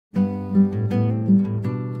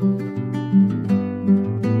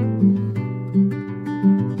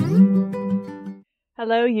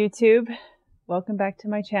Hello YouTube, welcome back to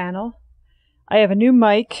my channel. I have a new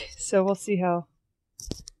mic, so we'll see how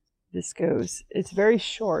this goes. It's very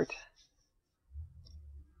short,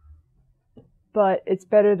 but it's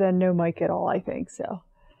better than no mic at all, I think. So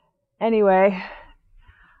anyway,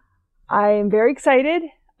 I am very excited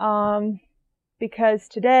because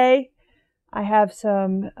today I have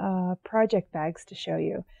some project bags to show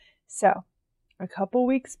you. So a couple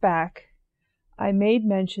weeks back I made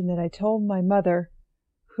mention that I told my mother,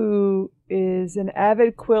 who is an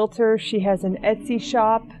avid quilter. She has an Etsy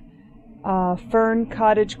shop, Fern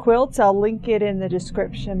Cottage Quilts. I'll link it in the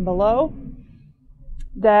description below.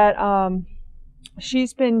 That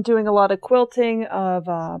she's been doing a lot of quilting of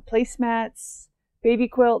placemats, baby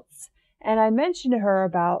quilts, and I mentioned to her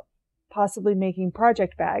about possibly making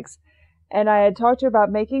project bags. And I had talked to her about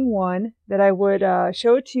making one that I would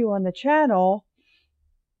show it to you on the channel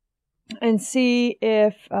and see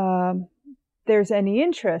if there's any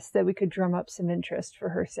interest, that we could drum up some interest for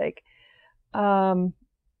her sake.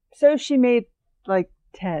 So she made like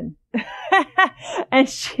 10 and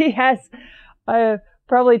she has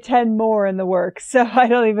probably 10 more in the works, so I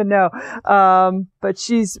don't even know. But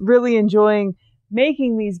she's really enjoying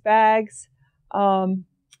making these bags. So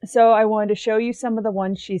I wanted to show you some of the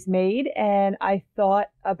ones she's made, and I thought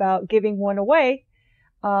about giving one away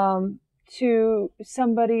to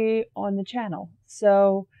somebody on the channel.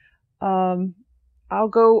 So I'll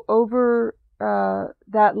go over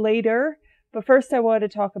that later, but first I wanted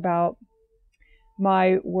to talk about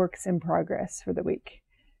my works in progress for the week.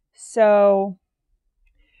 So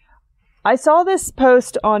I saw this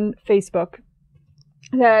post on Facebook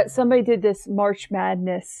that somebody did this March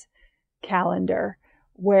Madness calendar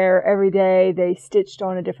where every day they stitched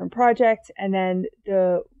on a different project, and then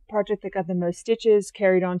the project that got the most stitches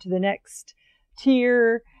carried on to the next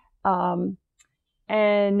tier.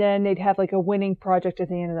 And then they'd have like a winning project at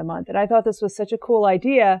the end of the month. And I thought this was such a cool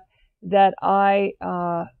idea that I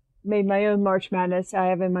made my own March Madness. I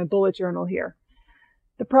have in my bullet journal here.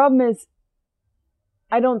 The problem is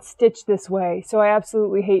I don't stitch this way, so I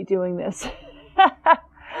absolutely hate doing this.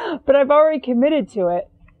 But I've already committed to it.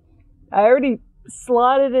 I already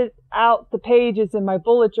slotted it out, the pages in my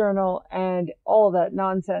bullet journal and all of that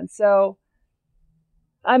nonsense. So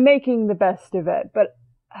I'm making the best of it. But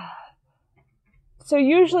so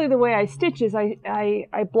usually the way I stitch is I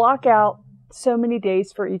block out so many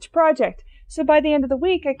days for each project. So by the end of the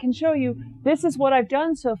week, I can show you, this is what I've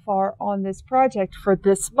done so far on this project for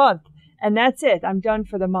this month. And that's it. I'm done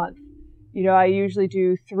for the month. You know, I usually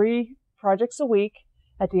do 3 projects a week.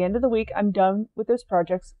 At the end of the week, I'm done with those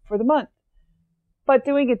projects for the month. But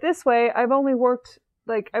doing it this way, I've only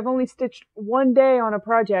stitched 1 day on a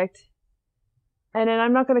project, and then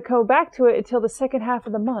I'm not going to go back to it until the second half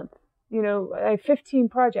of the month. You know, I have 15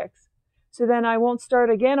 projects. So then I won't start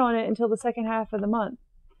again on it until the second half of the month.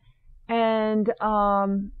 And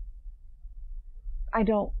I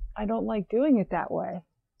don't like doing it that way.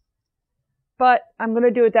 But I'm going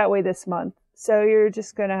to do it that way this month. So you're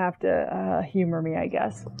just going to have to humor me, I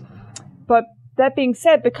guess. But that being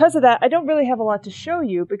said, because of that, I don't really have a lot to show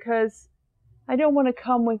you, because I don't want to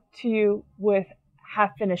come to you with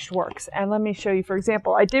half-finished works. And let me show you, for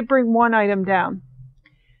example, I did bring one item down.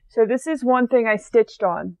 So this is one thing I stitched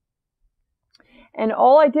on. And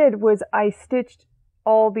all I did was I stitched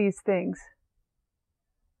all these things.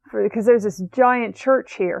 Because there's this giant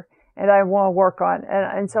church here and I want to work on.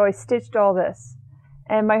 And so I stitched all this.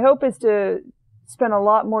 And my hope is to spend a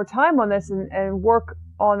lot more time on this and work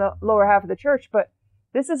on the lower half of the church. But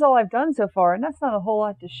this is all I've done so far. And that's not a whole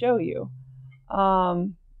lot to show you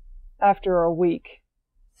after a week.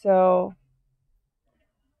 So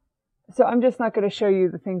I'm just not going to show you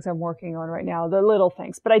the things I'm working on right now, the little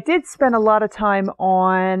things. But I did spend a lot of time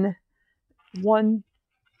on one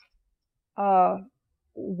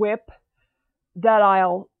whip that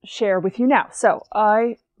I'll share with you now. So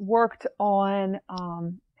I worked on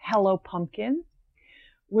Hello Pumpkin,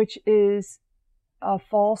 which is a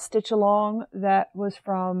fall stitch along that was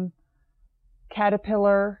from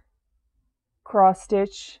Caterpillar Cross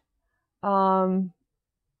Stitch company.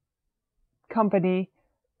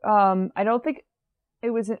 I don't think it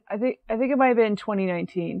was, I think it might have been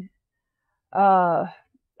 2019. I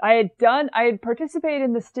had participated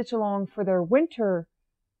in the stitch along for their winter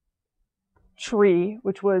tree,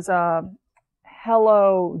 which was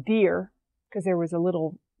Hello Deer, because there was a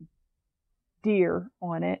little deer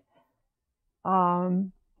on it.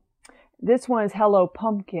 This one is Hello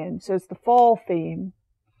Pumpkin, so it's the fall theme,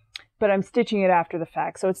 but I'm stitching it after the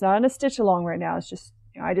fact. So it's not in a stitch along right now. It's just,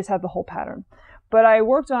 you know, I just have the whole pattern. But I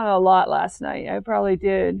worked on it a lot last night. I probably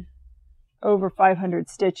did over 500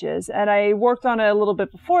 stitches. And I worked on it a little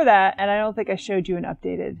bit before that, and I don't think I showed you an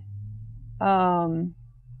updated. I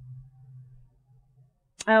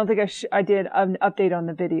don't think I did an update on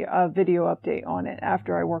the video, a video update on it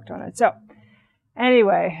after I worked on it. So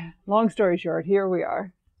anyway, long story short, here we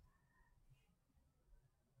are.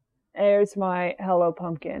 There's my Hello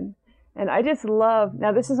Pumpkin. And I just love,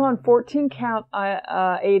 now this is on 14 count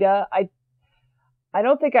Aida. I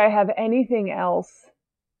don't think I have anything else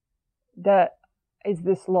that is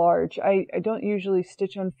this large. I don't usually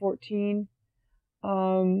stitch on 14.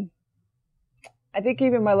 I think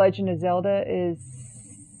even my Legend of Zelda is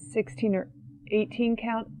 16 or 18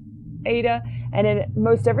 count Aida. And then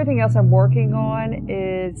most everything else I'm working on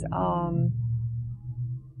is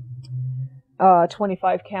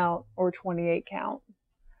 25 count or 28 count.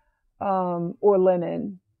 Or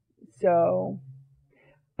linen. So,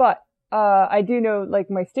 but I do know, like,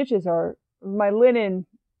 my stitches are, my linen,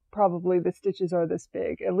 probably the stitches are this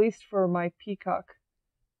big, at least for my peacock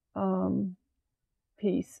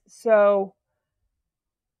piece. So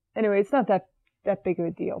anyway, it's not that big of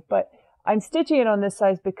a deal, but I'm stitching it on this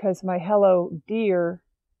size because my Hello Deer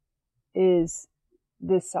is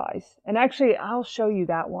this size. And actually, I'll show you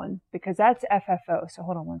that one because that's FFO. So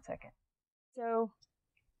hold on one second. So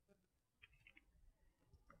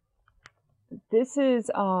this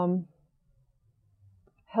is Hello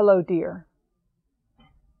Deer.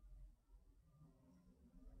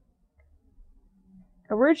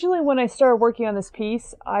 Originally, when I started working on this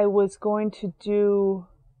piece, I was going to do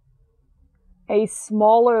a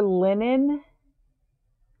smaller linen,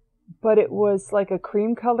 but it was like a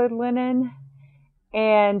cream colored linen,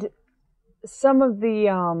 and some of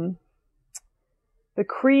the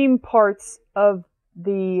cream parts of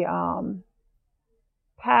the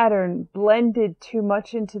pattern blended too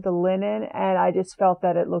much into the linen, and I just felt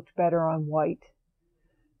that it looked better on white.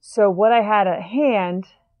 So what I had at hand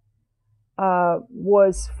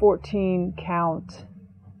was 14 count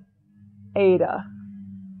Aida.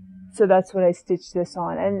 So that's what I stitched this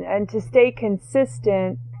on. And to stay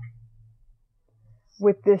consistent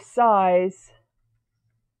with this size,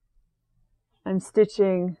 I'm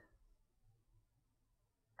stitching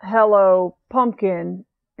Hello Pumpkin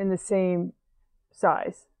in the same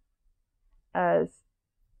size as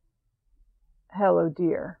Hello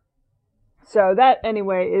Deer. So that,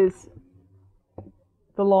 anyway, is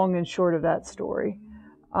the long and short of that story.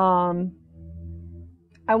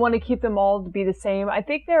 I want to keep them all to be the same. I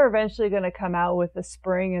think they're eventually going to come out with a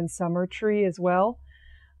spring and summer tree as well.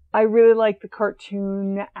 I really like the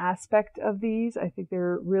cartoon aspect of these. I think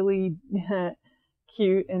they're really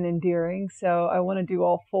cute and endearing. So I want to do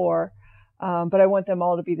all four. But I want them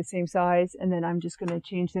all to be the same size, and then I'm just going to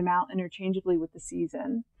change them out interchangeably with the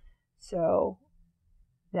season. So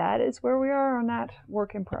that is where we are on that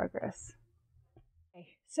work in progress. Okay,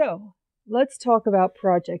 so let's talk about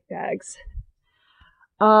project bags.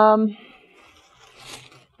 I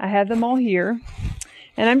have them all here,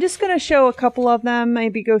 and I'm just going to show a couple of them,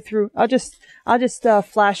 maybe go through. I'll just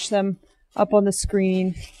flash them up on the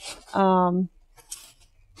screen.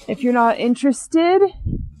 If you're not interested,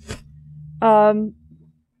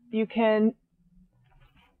 you can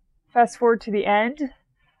fast forward to the end,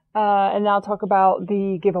 and I'll talk about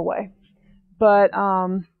the giveaway. But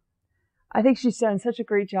I think she's done such a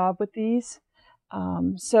great job with these.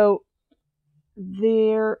 So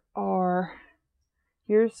there are,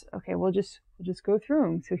 okay, we'll just go through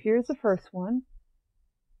them. So here's the first one.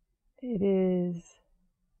 It is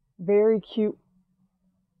very cute.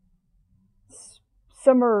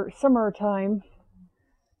 Summertime.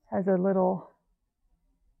 Has a little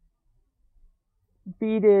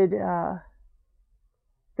beaded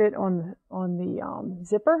bit on the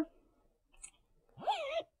zipper,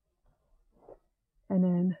 and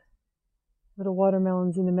then little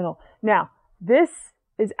watermelons in the middle. Now, this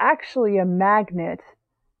is actually a magnet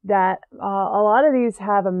that a lot of these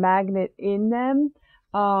have a magnet in them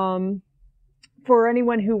for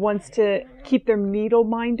anyone who wants to keep their needle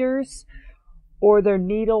minders or their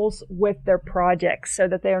needles with their projects so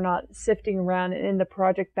that they are not sifting around in the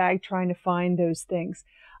project bag trying to find those things.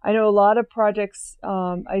 I know a lot of projects,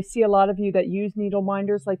 I see a lot of you that use needle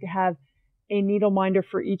minders like to have a needle minder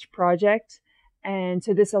for each project. And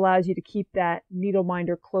so this allows you to keep that needle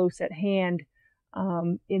minder close at hand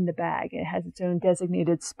in the bag. It has its own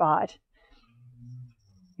designated spot.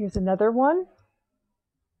 Here's another one.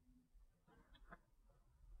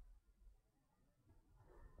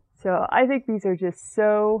 So I think these are just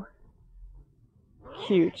so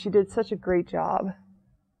cute. She did such a great job.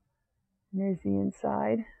 And there's the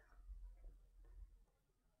inside.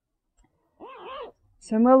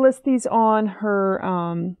 So I'm going to list these on her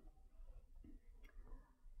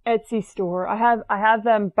Etsy store. I have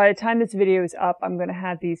them, by the time this video is up, I'm going to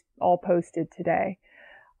have these all posted today.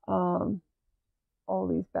 All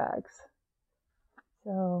these bags.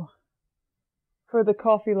 So, for the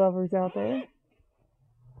coffee lovers out there.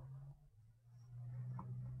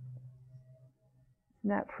 Isn't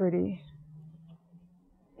that pretty?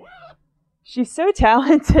 She's so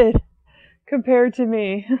talented compared to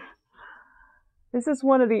me. This is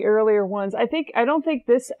one of the earlier ones. I don't think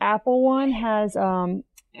this Apple one has a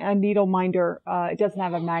needle minder. It doesn't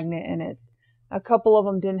have a magnet in it. A couple of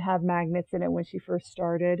them didn't have magnets in it when she first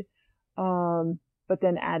started, but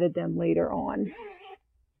then added them later on.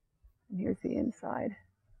 And here's the inside.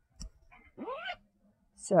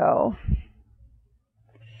 So,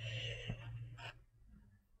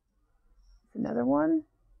 another one.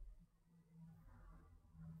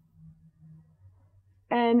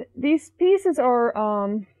 And these pieces are,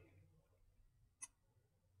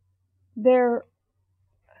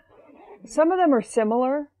 some of them are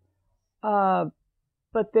similar,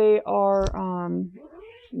 but they are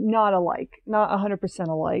not alike, not 100%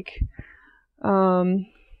 alike.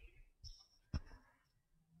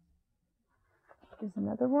 There's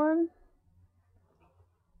another one.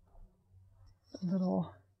 A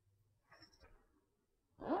little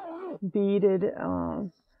beaded,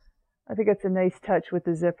 I think it's a nice touch with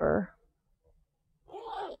the zipper.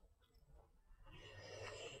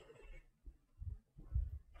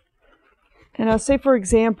 And I'll say, for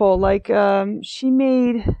example, like she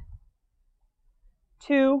made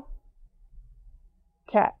 2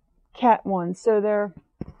 cat ones. So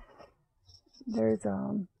there's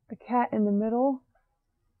a cat in the middle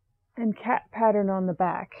and cat pattern on the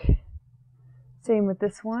back. Same with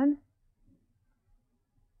this one.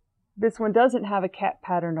 This one doesn't have a cat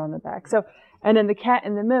pattern on the back. So, and then the cat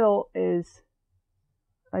in the middle is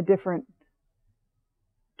a different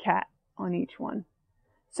cat on each one.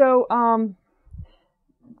 So,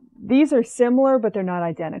 these are similar, but they're not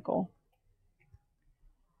identical.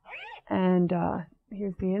 And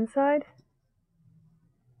here's the inside.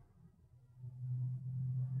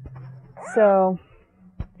 So,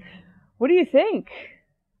 what do you think?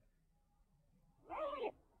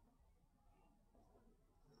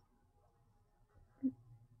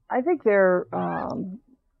 I think they're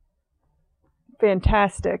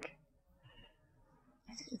fantastic.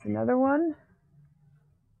 Here's another one.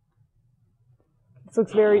 This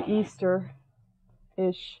looks very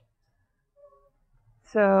Easter-ish.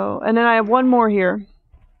 So, and then I have one more here.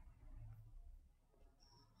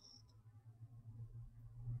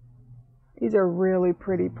 These are really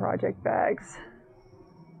pretty project bags.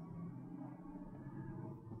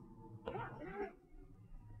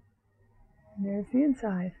 And there's the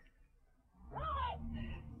inside.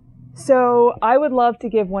 So I would love to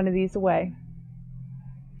give one of these away.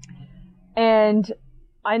 And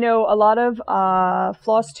I know a lot of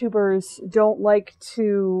FlossTubers don't like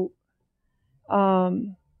to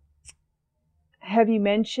have you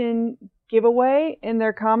mention giveaway in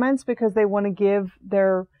their comments because they want to give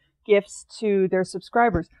their gifts to their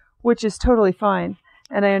subscribers, which is totally fine.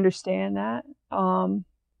 And I understand that.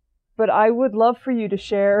 But I would love for you to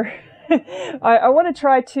share. I want to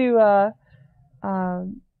try to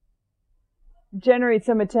generate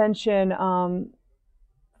some attention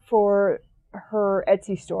for her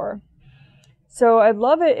Etsy store. So I'd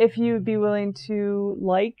love it if you'd be willing to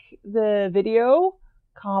like the video,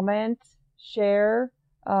 comment, share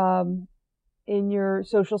in your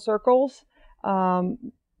social circles.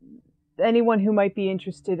 Anyone who might be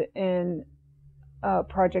interested in a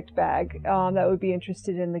project bag that would be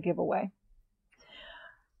interested in the giveaway.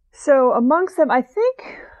 So amongst them, I think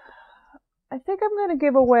I'm going to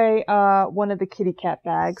give away one of the kitty cat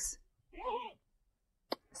bags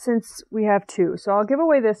since we have 2. So I'll give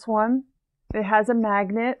away this one. It has a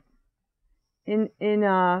magnet in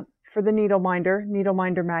for the needle minder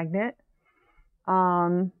magnet.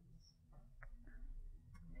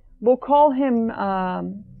 We'll call him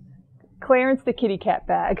Clarence the kitty cat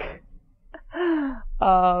bag.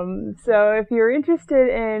 So if you're interested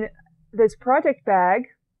in this project bag,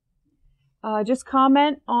 just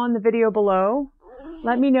comment on the video below.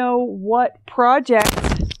 Let me know what project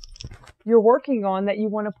you're working on that you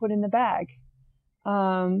want to put in the bag.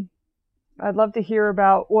 I'd love to hear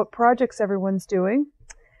about what projects everyone's doing.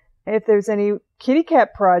 If there's any kitty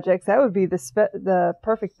cat projects, that would be the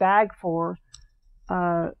perfect bag for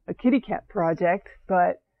a kitty cat project.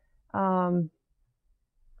 But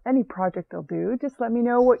any project will do. Just let me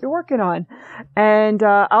know what you're working on. And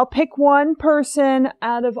I'll pick one person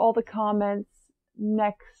out of all the comments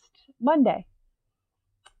next Monday.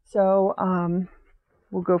 So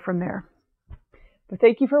we'll go from there. But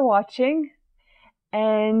thank you for watching.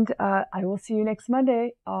 And I will see you next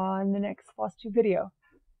Monday on the next FlossTube video.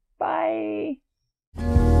 Bye!